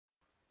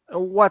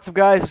What's up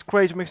guys, it's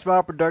Crazy from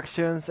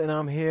Xtbhproductions and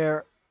I'm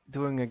here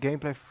doing a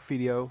gameplay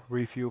video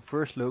review,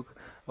 first look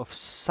of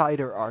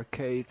SYDER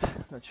Arcade.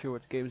 Not sure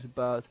what the game is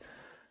about.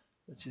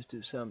 Let's just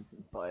do some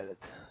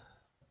pilot.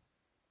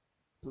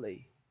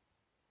 Play.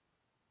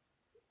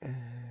 Get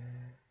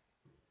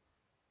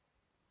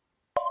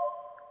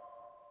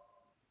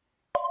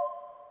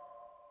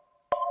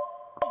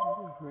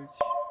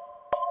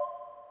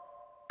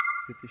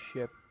the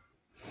ship.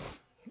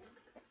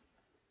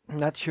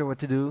 Not sure what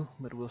to do,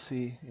 but we'll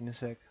see in a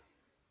sec.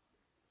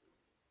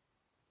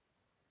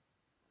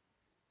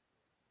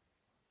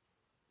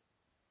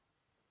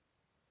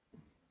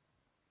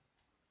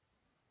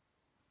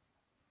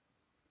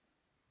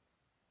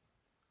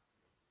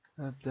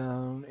 Up,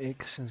 down,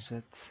 X and Z,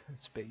 and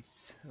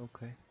space.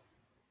 Okay.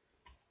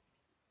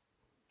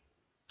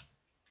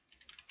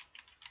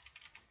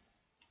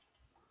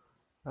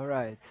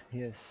 Alright,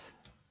 yes.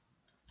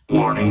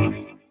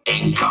 Warning,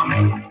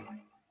 incoming.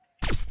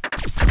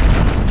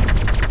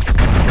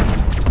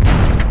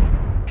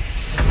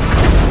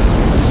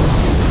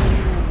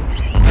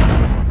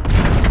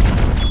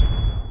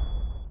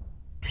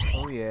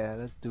 Oh yeah,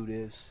 let's do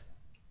this.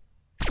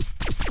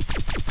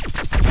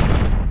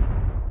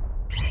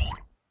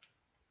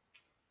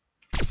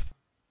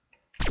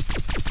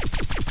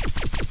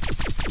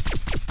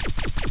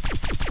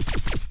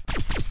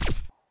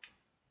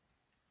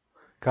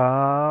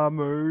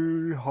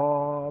 Kamehame.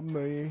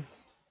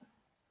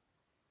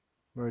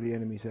 Where are the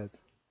enemies at?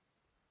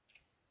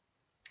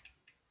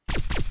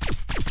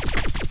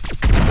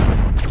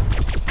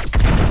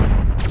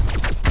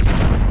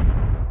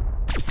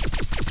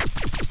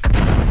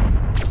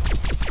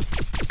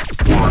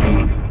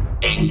 Warning,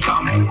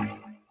 incoming.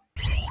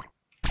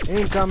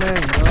 Incoming!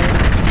 Oh,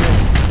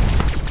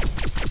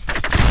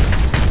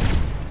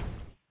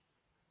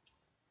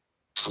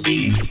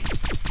 Speed.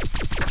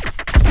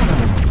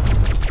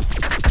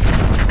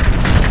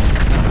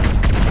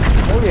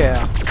 oh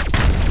yeah!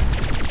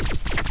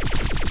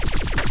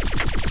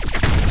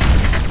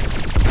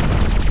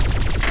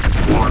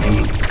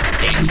 Warning,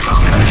 incoming.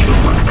 Special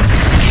weapon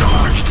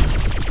charged.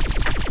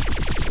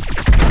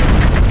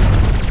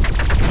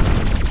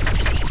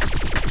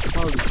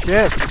 Holy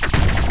shit!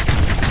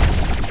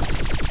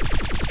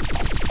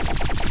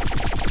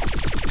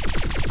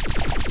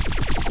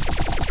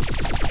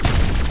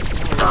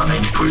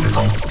 Damage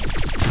critical.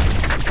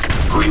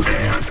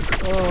 Repair.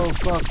 Oh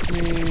fuck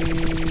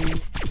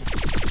me!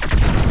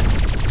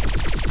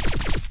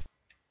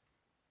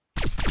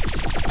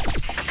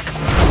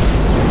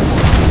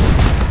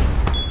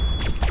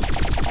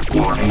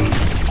 Warning,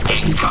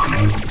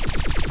 incoming.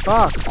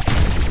 Fuck!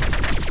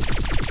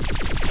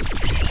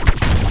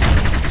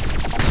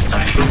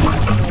 Special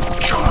weapon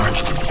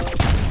charged.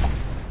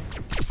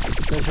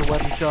 Special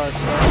weapon charge.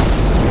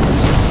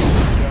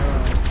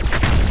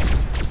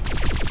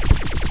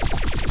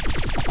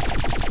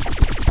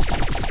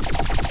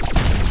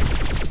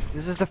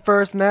 This is the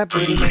first map.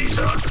 Free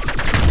laser.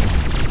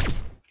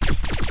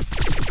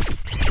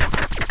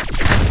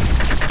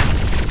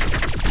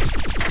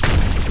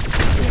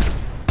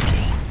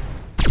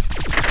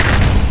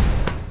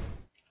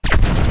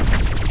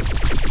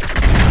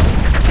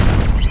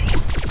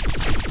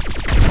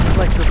 It's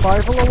like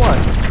survival or what?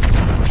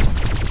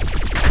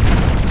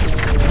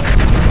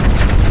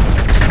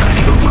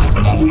 Special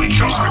weapon fully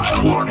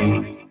charged.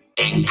 Warning,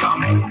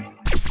 incoming.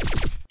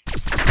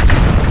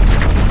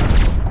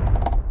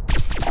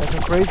 That's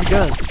some crazy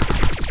guns.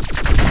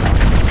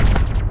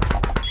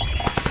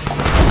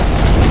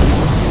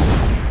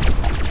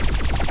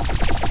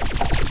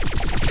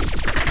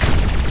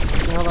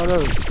 What the hell are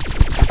those?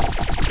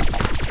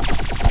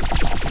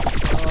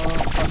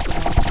 Fuck them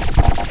up.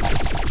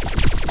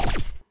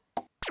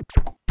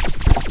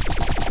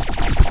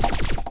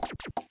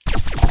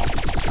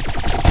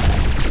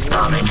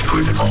 Damage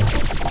critical.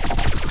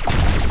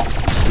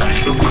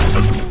 Special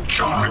weapon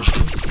charged.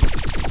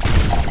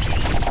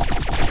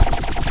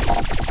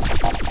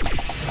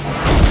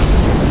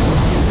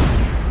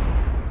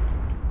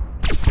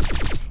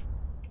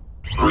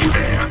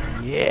 Repair.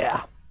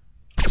 Yeah.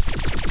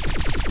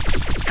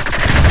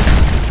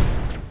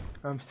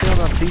 I'm still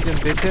not beaten,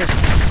 bitches.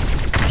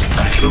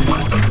 Special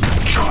weapon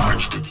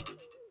charged.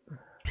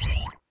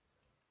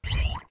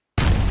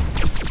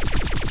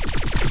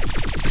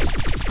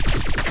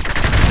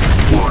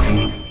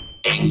 Warning,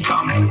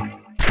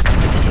 incoming.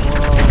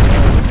 Oh,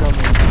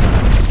 coming.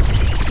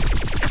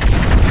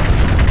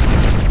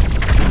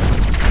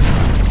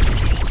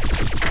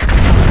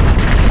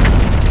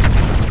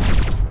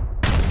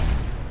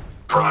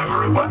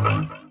 Primary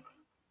weapon.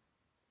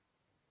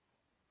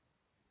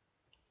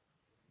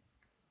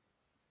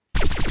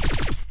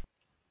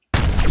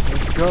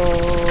 Let's go.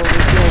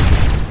 Let's go.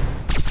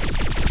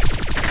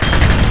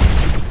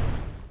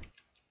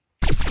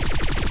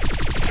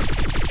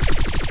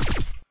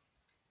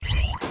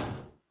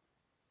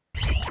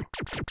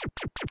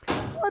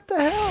 What the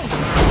hell?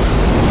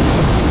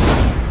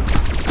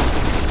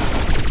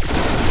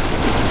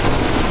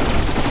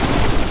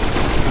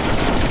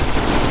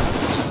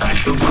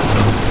 Special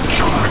weapon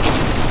charged.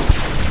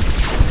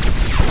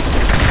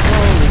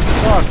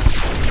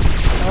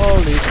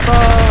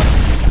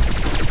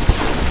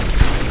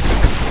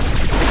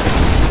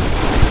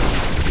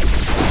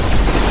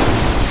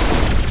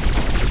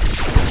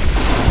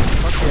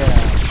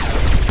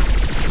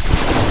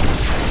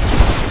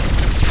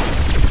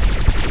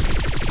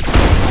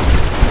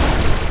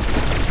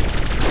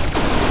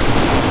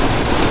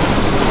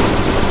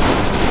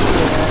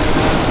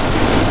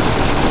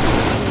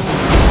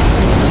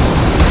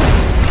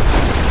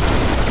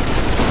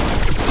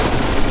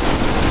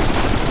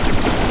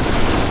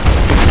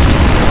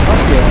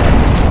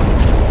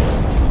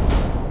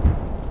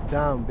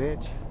 down,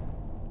 bitch.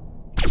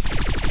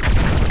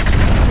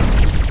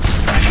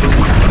 Special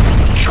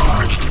weapon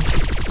charged.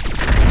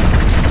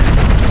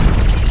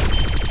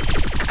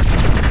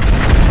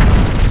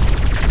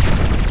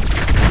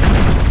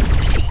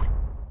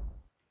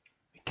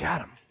 We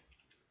got him.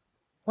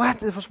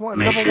 What? It was one.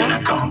 Mission Level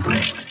 1?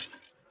 accomplished.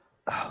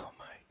 Oh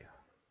my god.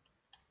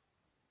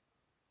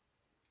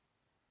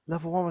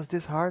 Level 1 was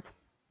this hard?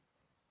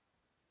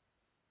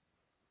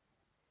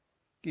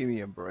 Give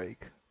me a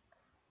break.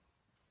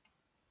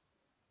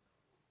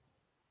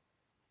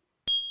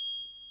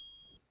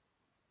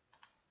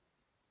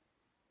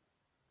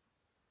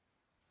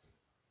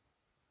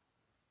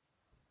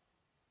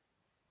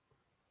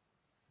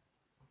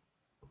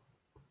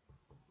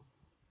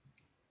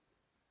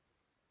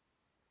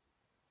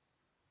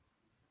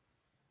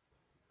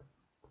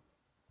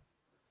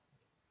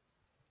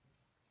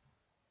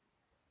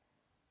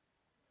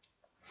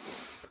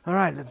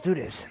 Alright, let's do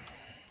this.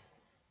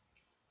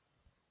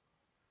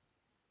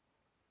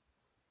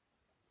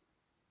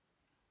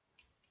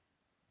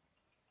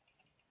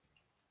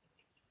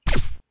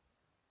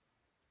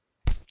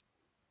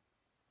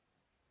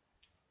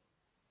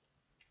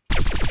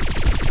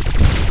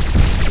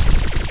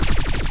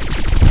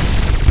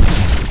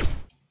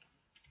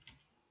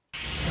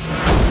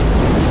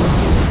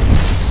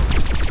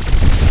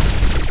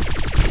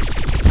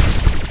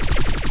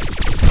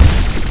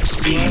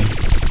 Speed.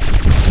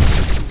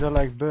 These are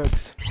like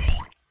bugs.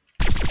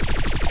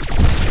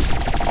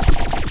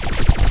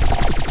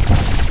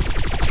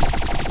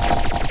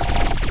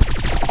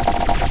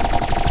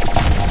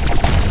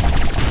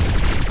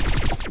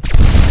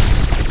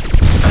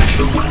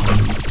 Special weapon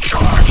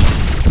charged.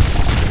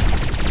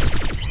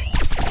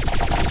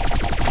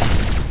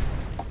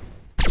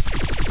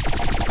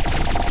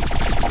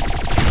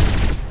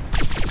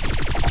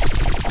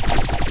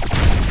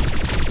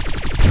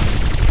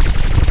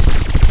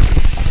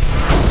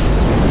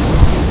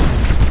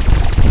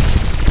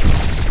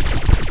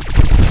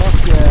 Fuck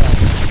yeah.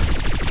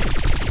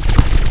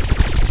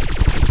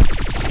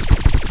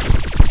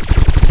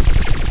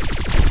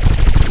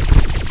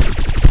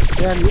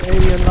 Damn you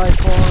alien life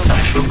form.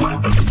 Special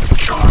weapon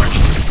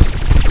charged.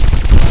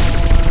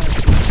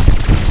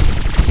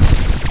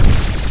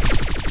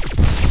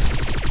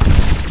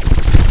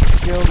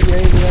 Kill the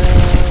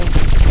alien.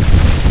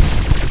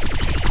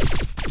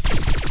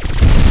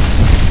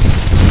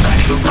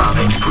 Special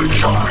damage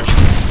recharged.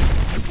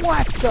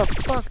 What the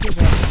fuck is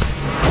that?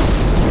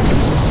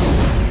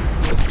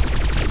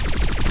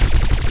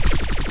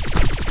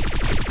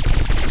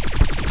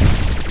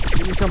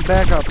 Give me some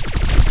backup.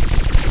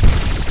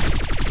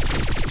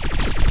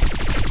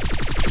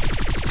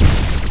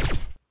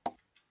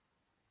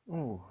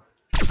 Oh.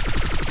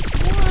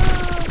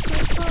 What the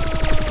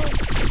fuck?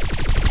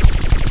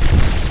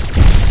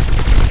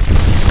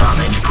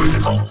 Damage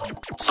critical.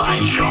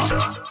 Side shot.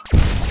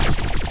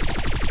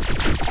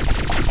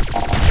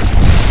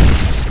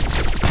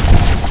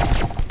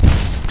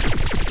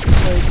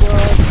 Wait,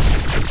 what?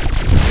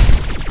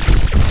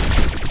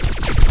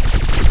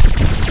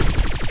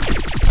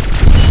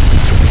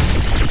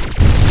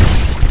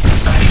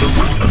 Special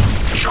weapon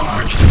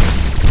charged.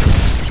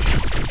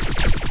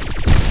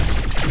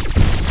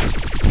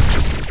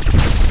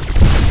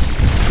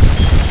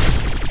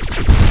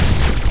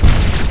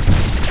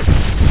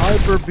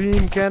 Hyper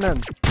beam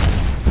cannon.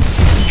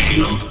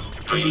 Shield.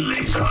 Free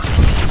laser.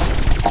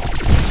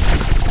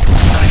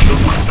 Special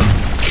weapon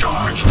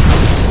charged.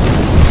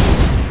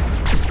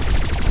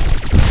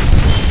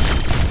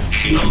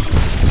 Shield.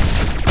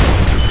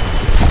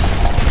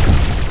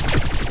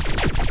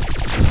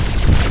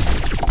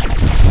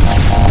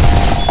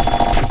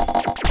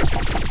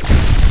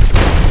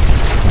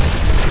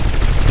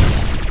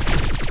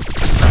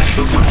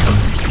 Special weapon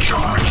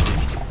charged.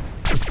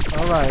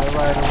 Alright.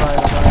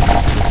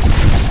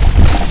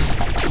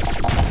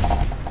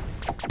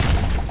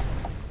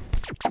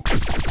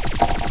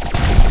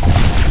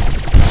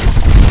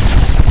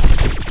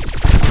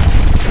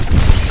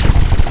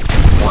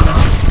 One up.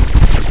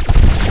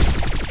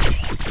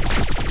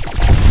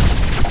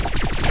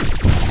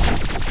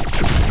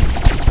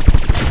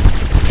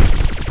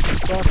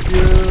 Fuck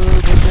you,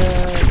 the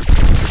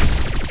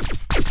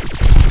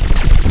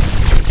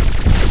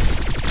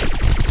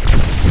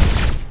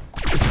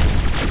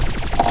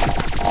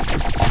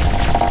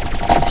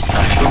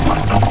Special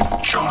weapon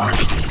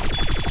charged.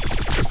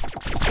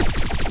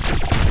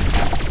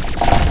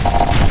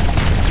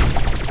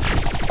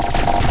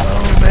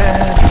 Oh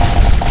man.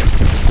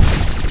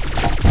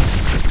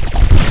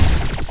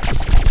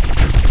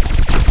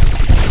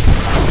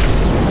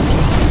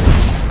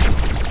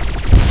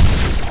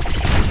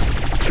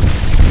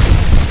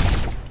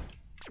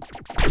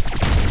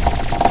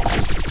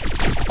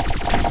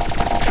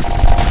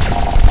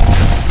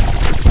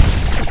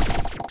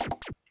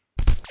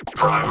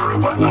 Primary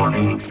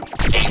warning.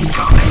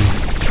 Incoming.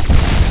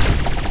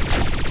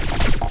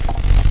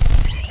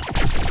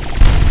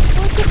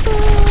 What the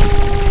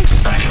fuck?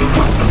 Special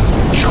weapon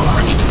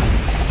charged.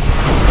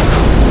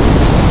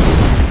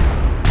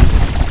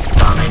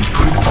 Damage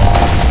critical.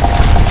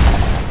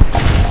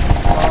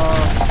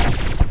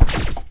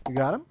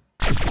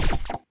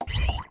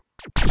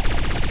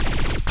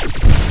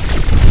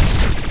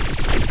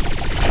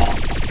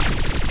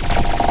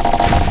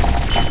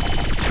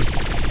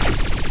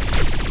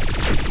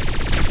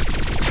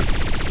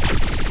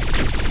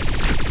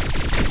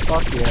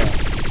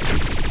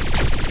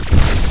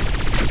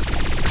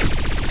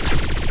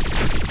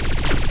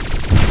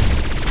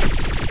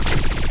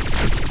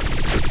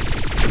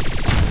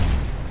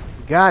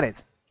 got it.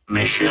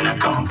 Mission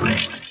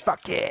accomplished.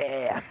 Fuck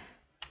yeah.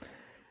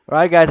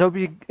 Alright guys, hope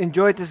you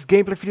enjoyed this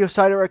gameplay video of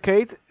SYDER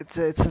Arcade. It's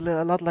a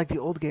lot like the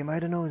old game. I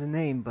don't know the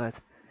name, but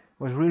it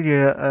was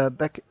really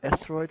back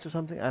Asteroids or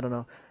something. I don't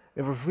know.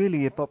 It was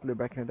really popular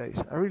back in the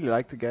days. I really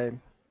like the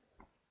game.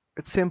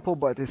 It's simple,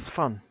 but it's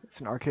fun. It's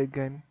an arcade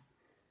game.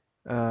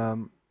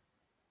 Um,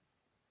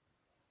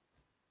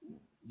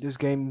 this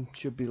game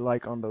should be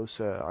like on those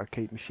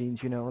arcade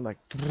machines, you know, like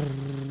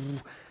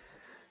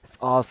it's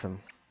awesome.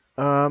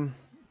 Um,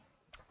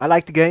 I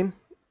like the game.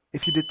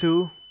 If you did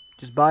too,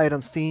 just buy it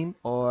on Steam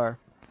or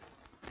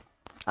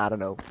I don't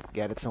know,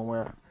 get it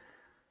somewhere.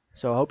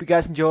 So I hope you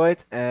guys enjoyed,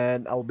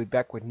 and I will be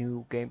back with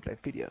new gameplay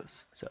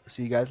videos. So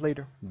see you guys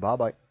later. Bye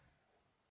bye.